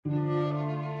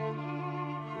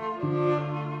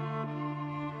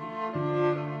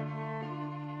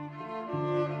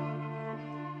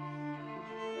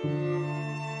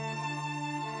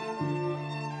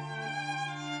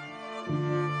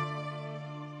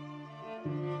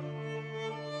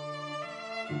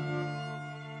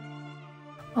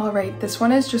All right, this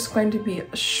one is just going to be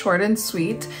short and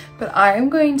sweet, but I am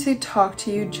going to talk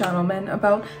to you gentlemen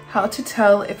about how to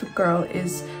tell if a girl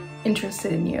is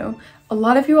interested in you. A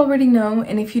lot of you already know,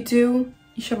 and if you do,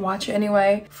 you should watch it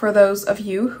anyway. For those of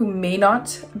you who may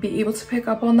not be able to pick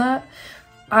up on that,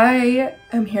 I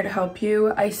am here to help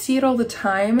you. I see it all the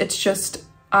time. It's just,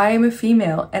 I am a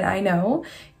female and I know,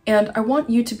 and I want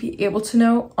you to be able to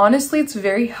know. Honestly, it's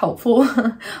very helpful,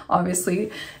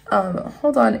 obviously.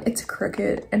 Hold on, it's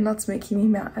crooked and that's making me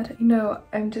mad. You know,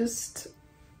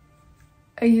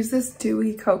 I use this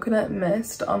dewy coconut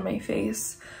mist on my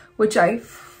face, which I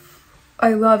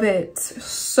love it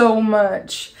so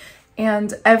much.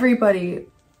 And everybody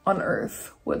on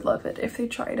earth would love it if they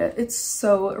tried it. It's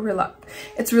so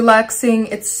relaxing,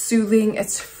 it's soothing,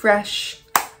 it's fresh,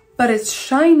 but it's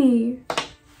shiny.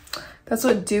 That's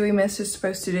what dewy mist is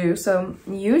supposed to do. So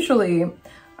usually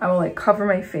I will like cover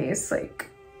my face, like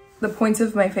the points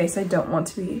of my face I don't want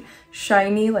to be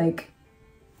shiny, like,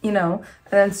 you know,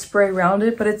 and then spray around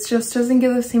it, but it just doesn't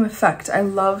give the same effect. I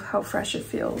love how fresh it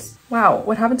feels. Wow,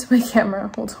 what happened to my camera?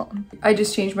 Hold on. I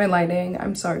just changed my lighting.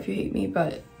 I'm sorry if you hate me,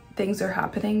 but things are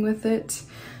happening with it.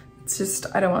 It's just,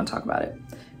 I don't want to talk about it.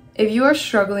 If you are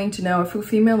struggling to know if a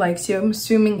female likes you, I'm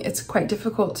assuming it's quite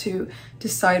difficult to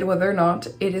decide whether or not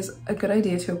it is a good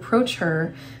idea to approach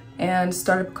her and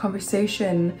start a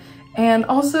conversation. And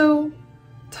also,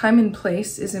 time and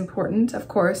place is important, of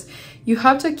course. You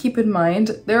have to keep in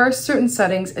mind there are certain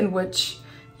settings in which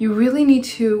you really need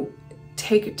to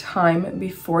take time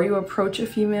before you approach a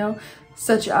female,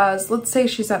 such as, let's say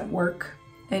she's at work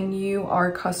and you are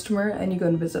a customer and you go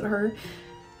and visit her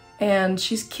and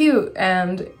she's cute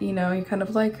and, you know, you kind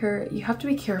of like her. You have to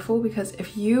be careful, because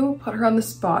if you put her on the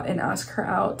spot and ask her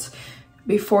out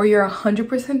before you're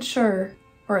 100% sure,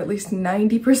 or at least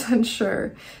 90%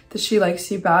 sure that she likes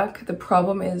you back, the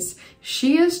problem is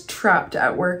she is trapped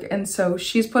at work, and so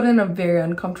she's put in a very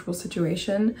uncomfortable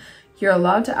situation. You're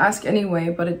allowed to ask anyway,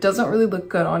 but it doesn't really look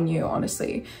good on you,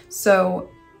 honestly.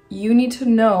 So you need to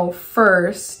know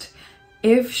first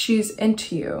if she's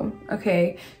into you,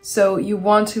 okay? So you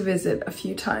want to visit a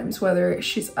few times, whether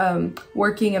she's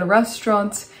working in a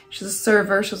restaurant, she's a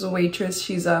server, she's a waitress,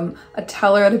 she's a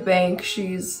teller at a bank,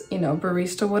 she's, you know,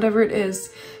 barista, whatever it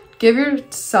is. Give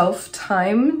yourself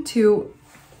time to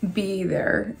be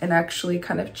there and actually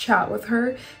kind of chat with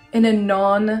her in a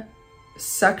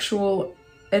non-sexual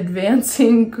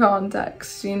advancing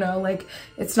context, you know, like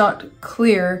it's not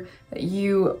clear that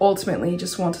you ultimately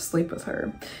just want to sleep with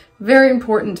her. Very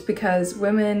important, because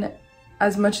women,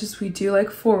 as much as we do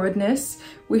like forwardness,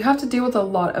 we have to deal with a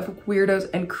lot of weirdos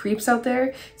and creeps out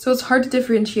there. So it's hard to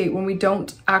differentiate when we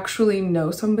don't actually know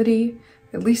somebody,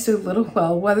 at least a little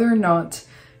well, whether or not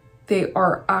they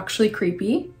are actually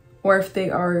creepy or if they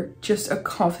are just a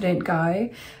confident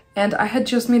guy. And I had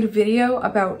just made a video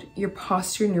about your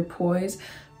posture and your poise.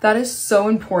 That is so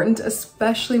important,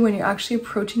 especially when you're actually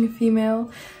approaching a female,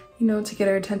 you know, to get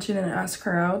her attention and ask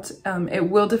her out. It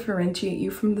will differentiate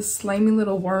you from the slimy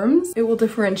little worms. It will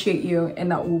differentiate you, and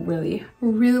that will really,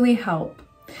 really help.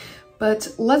 But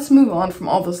let's move on from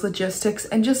all those logistics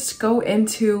and just go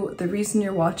into the reason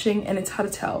you're watching, and it's how to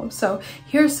tell. So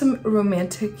here's some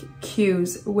romantic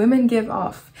cues women give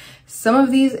off. Some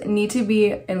of these need to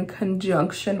be in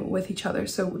conjunction with each other,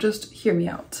 so just hear me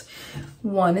out.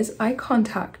 One is eye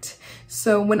contact.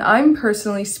 So when I'm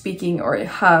personally speaking, or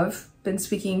have been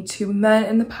speaking to men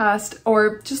in the past,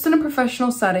 or just in a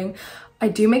professional setting, I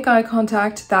do make eye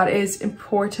contact. That is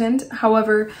important.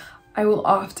 However, I will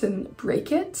often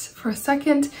break it for a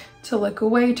second to look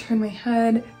away, turn my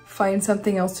head, find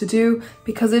something else to do,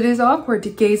 because it is awkward to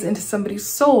gaze into somebody's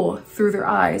soul through their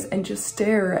eyes and just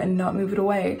stare and not move it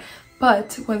away.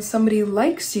 But when somebody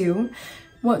likes you,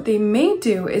 what they may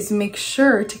do is make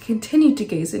sure to continue to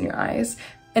gaze in your eyes.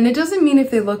 And it doesn't mean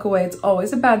if they look away, it's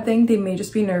always a bad thing. They may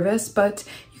just be nervous, but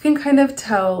you can kind of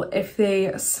tell if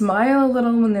they smile a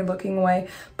little when they're looking away.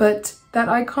 But that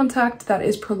eye contact that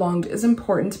is prolonged is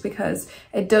important, because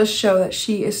it does show that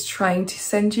she is trying to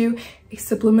send you a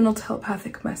subliminal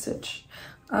telepathic message.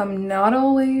 Not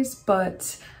always,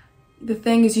 but the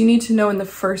thing is, you need to know in the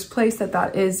first place that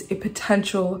that is a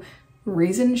potential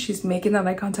reason she's making that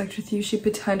eye contact with you. She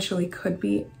potentially could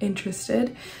be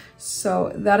interested.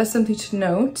 So that is something to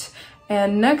note.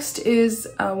 And next is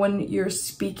when you're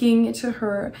speaking to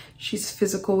her, she's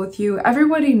physical with you.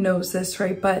 Everybody knows this,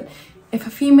 right? But if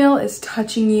a female is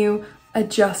touching you,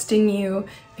 adjusting you,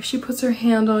 if she puts her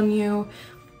hand on you,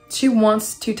 she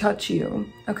wants to touch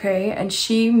you, okay? And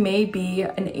she may be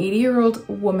an 80-year-old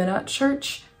woman at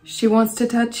church. She wants to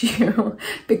touch you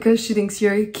because she thinks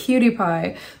you're a cutie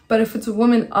pie. But if it's a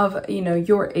woman of, you know,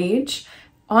 your age,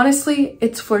 Honestly,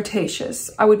 it's flirtatious.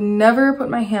 I would never put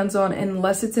my hands on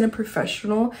unless it's in a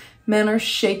professional manner,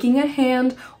 shaking a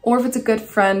hand, or if it's a good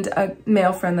friend, a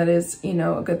male friend that is, you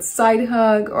know, a good side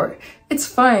hug, or it's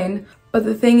fine. But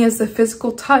the thing is, the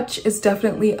physical touch is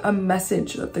definitely a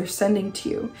message that they're sending to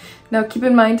you. Now, keep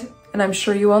in mind, and I'm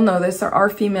sure you all know this, there are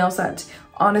females that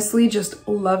honestly just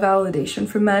love validation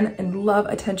from men and love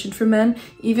attention from men,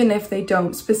 even if they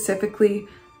don't specifically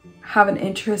have an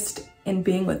interest in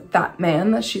being with that man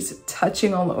that she's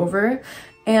touching all over.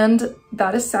 And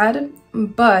that is sad,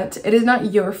 but it is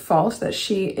not your fault that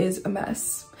she is a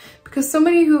mess. Because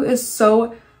somebody who is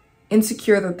so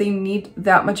insecure that they need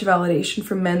that much validation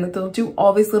from men that they'll do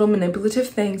all these little manipulative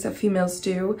things that females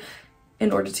do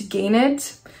in order to gain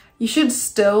it, you should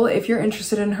still, if you're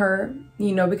interested in her,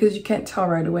 you know, because you can't tell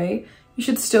right away, you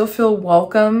should still feel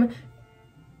welcome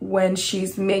when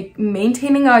she's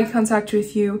maintaining eye contact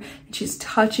with you, and she's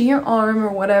touching your arm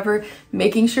or whatever,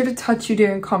 making sure to touch you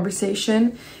during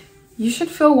conversation. You should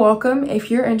feel welcome if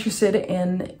you're interested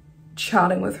in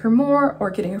chatting with her more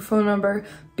or getting her phone number,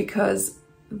 because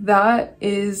that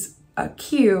is a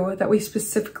cue that we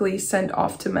specifically send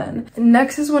off to men.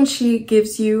 Next is when she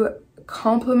gives you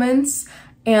compliments,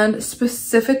 and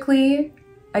specifically,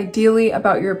 ideally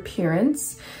about your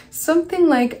appearance. Something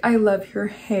like, I love your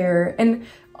hair. And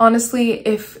honestly,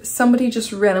 if somebody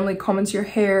just randomly comments your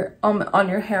hair, on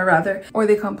your hair rather, or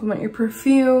they compliment your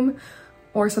perfume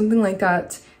or something like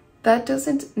that, that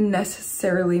doesn't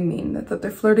necessarily mean that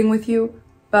they're flirting with you.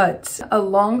 But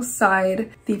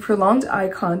alongside the prolonged eye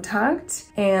contact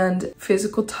and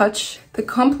physical touch, the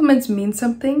compliments mean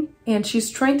something, and she's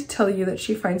trying to tell you that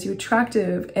she finds you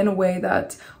attractive in a way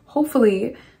that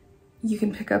hopefully you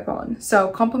can pick up on. So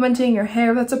complimenting your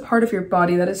hair, that's a part of your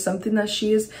body. That is something that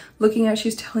she is looking at.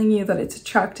 She's telling you that it's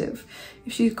attractive.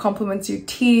 If she compliments your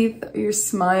teeth, your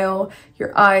smile,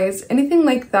 your eyes, anything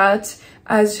like that,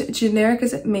 as generic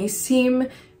as it may seem,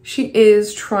 she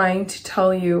is trying to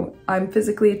tell you, I'm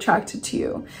physically attracted to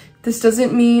you. This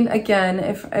doesn't mean, again,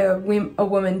 if a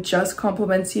woman just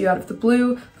compliments you out of the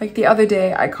blue. Like the other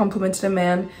day, I complimented a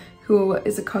man who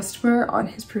is a customer on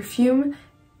his perfume,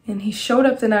 and he showed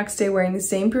up the next day wearing the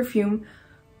same perfume,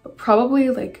 but probably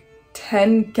like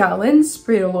 10 gallons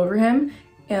sprayed all over him,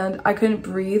 and I couldn't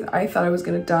breathe. I thought I was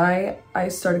gonna die. I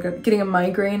started getting a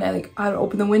migraine. I had to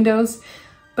open the windows,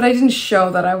 but I didn't show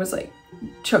that I was like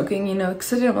choking, you know,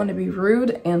 because I didn't want to be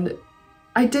rude. And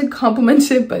I did compliment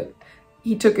him, but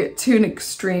he took it to an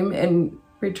extreme in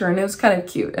return. It was kind of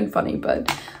cute and funny,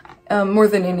 but more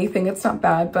than anything, it's not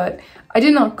bad. But I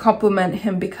did not compliment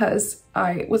him because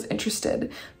I was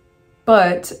interested.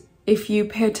 But if you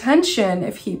pay attention,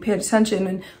 if he paid attention,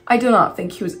 and I do not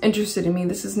think he was interested in me,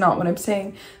 this is not what I'm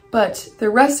saying, but the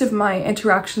rest of my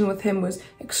interaction with him was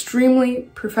extremely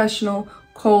professional,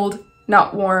 cold,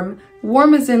 not warm.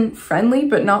 Warm as in friendly,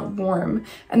 but not warm.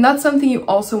 And that's something you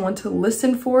also want to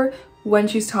listen for when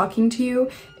she's talking to you.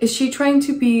 Is she trying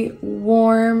to be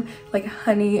warm, like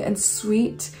honey and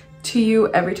sweet to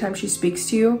you every time she speaks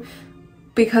to you?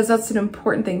 Because that's an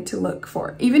important thing to look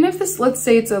for. Even if this, let's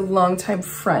say it's a longtime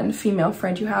friend, female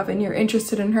friend you have, and you're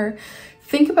interested in her,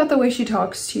 think about the way she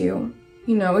talks to you.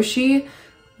 You know, is she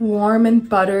warm and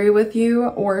buttery with you,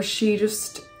 or is she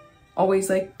just always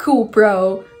like, cool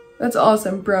bro, that's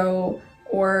awesome bro,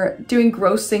 or doing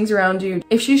gross things around you?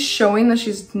 If she's showing that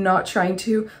she's not trying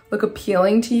to look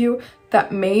appealing to you,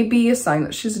 that may be a sign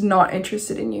that she's not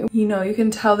interested in you. You know, you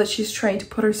can tell that she's trying to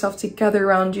put herself together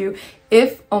around you.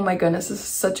 If, oh my goodness, this is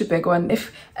such a big one.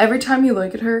 If every time you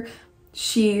look at her,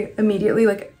 she immediately,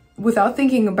 like, without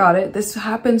thinking about it, this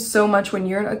happens so much when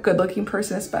you're a good looking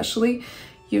person, especially,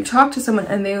 you talk to someone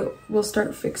and they will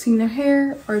start fixing their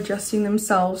hair or adjusting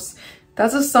themselves.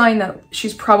 That's a sign that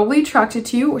she's probably attracted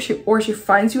to you, or she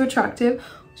finds you attractive.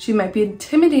 She might be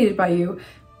intimidated by you.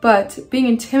 But being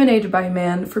intimidated by a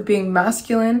man for being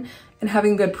masculine and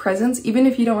having good presence, even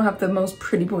if you don't have the most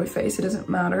pretty boy face, it doesn't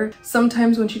matter.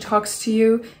 Sometimes when she talks to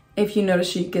you, if you notice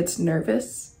she gets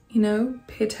nervous, you know,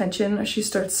 pay attention, or she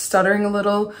starts stuttering a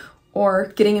little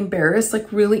or getting embarrassed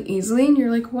like really easily, and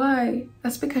you're like, why?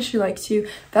 That's because she likes you.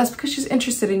 That's because she's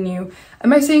interested in you.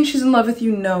 Am I saying she's in love with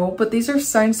you? No, but these are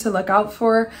signs to look out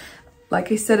for. Like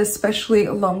I said, especially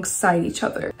alongside each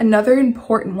other. Another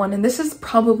important one, and this is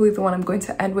probably the one I'm going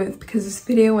to end with because this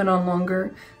video went on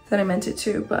longer than I meant it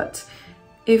to, but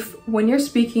if when you're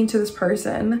speaking to this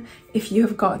person, if you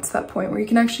have got to that point where you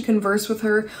can actually converse with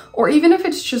her, or even if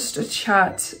it's just a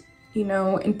chat, you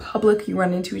know, in public you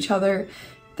run into each other,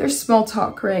 there's small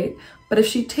talk, right? But if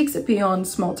she takes it beyond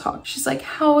small talk, she's like,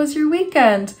 how was your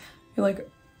weekend? You're like,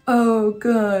 oh,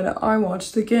 good, I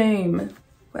watched the game,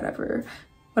 whatever.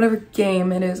 whatever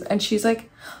game it is, and she's like,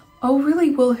 oh really,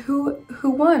 well who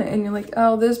won? And you're like,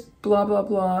 oh, this blah blah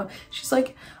blah. She's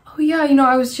like, oh yeah, you know,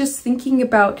 I was just thinking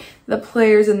about the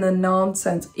players and the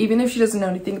nonsense. Even if she doesn't know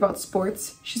anything about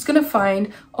sports, she's gonna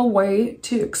find a way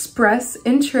to express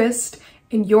interest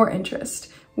in your interest.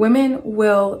 Women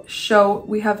will show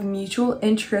we have mutual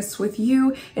interests with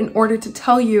you in order to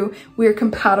tell you we're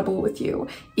compatible with you.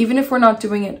 Even if we're not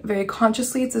doing it very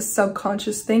consciously, it's a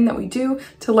subconscious thing that we do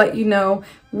to let you know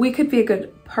we could be a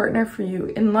good partner for you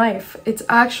in life. It's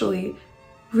actually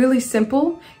really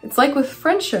simple. It's like with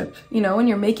friendship, you know, when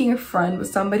you're making a friend with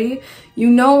somebody, you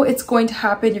know it's going to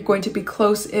happen, you're going to be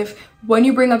close if when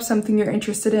you bring up something you're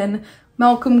interested in,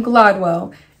 Malcolm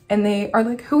Gladwell, and they are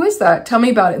like, who is that? Tell me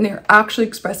about it. And they actually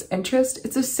express interest.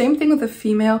 It's the same thing with a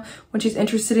female when she's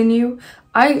interested in you.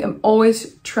 I am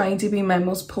always trying to be my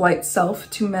most polite self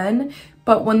to men,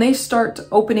 but when they start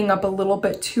opening up a little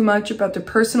bit too much about their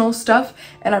personal stuff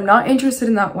and I'm not interested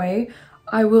in that way,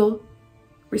 I will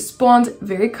respond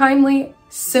very kindly,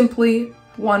 simply,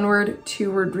 1-word,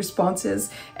 2-word responses.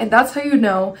 And that's how you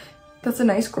know that's a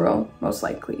nice girl, most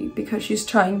likely, because she's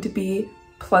trying to be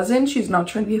pleasant. She's not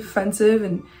trying to be offensive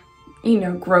and, you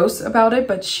know, gross about it,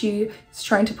 but she is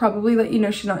trying to probably let you know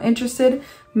she's not interested.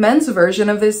 Men's version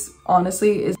of this,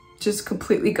 honestly, is just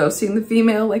completely ghosting the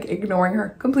female, like ignoring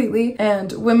her completely.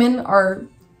 And women are,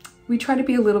 we try to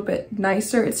be a little bit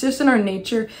nicer. It's just in our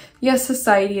nature. Yes,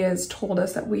 society has told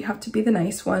us that we have to be the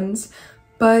nice ones,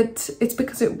 but it's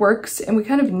because it works and we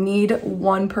kind of need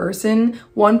one person,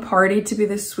 one party to be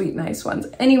the sweet, nice ones.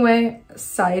 Anyway,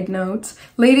 side note,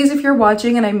 ladies, if you're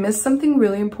watching and I missed something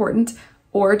really important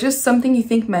or just something you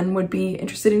think men would be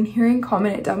interested in hearing,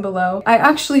 comment it down below. I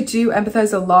actually do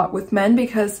empathize a lot with men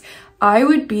because I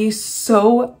would be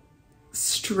so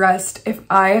stressed if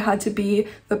I had to be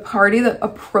the party that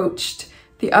approached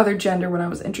the other gender when I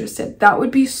was interested. That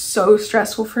would be so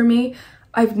stressful for me.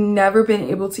 I've never been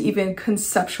able to even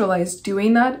conceptualize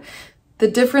doing that. The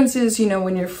difference is, you know,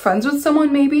 when you're friends with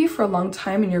someone maybe for a long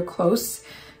time and you're close,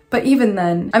 but even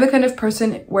then, I'm the kind of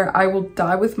person where I will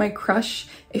die with my crush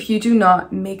if you do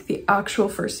not make the actual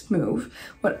first move.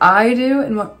 What I do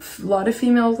and what a lot of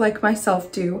females like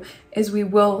myself do is we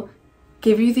will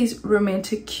give you these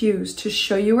romantic cues to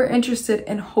show you we're interested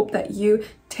and hope that you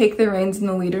take the reins in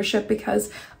the leadership,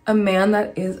 because a man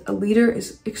that is a leader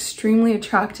is extremely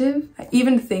attractive. I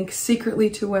even think secretly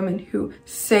to women who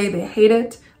say they hate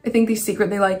it, I think they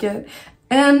secretly like it.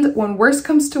 And when worst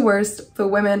comes to worst, the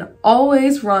women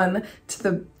always run to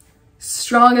the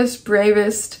strongest,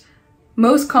 bravest,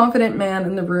 most confident man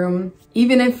in the room.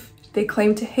 Even if they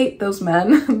claim to hate those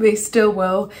men, they still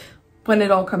will when it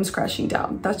all comes crashing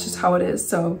down. That's just how it is.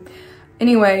 So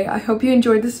anyway, I hope you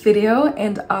enjoyed this video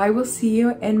and I will see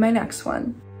you in my next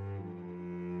one.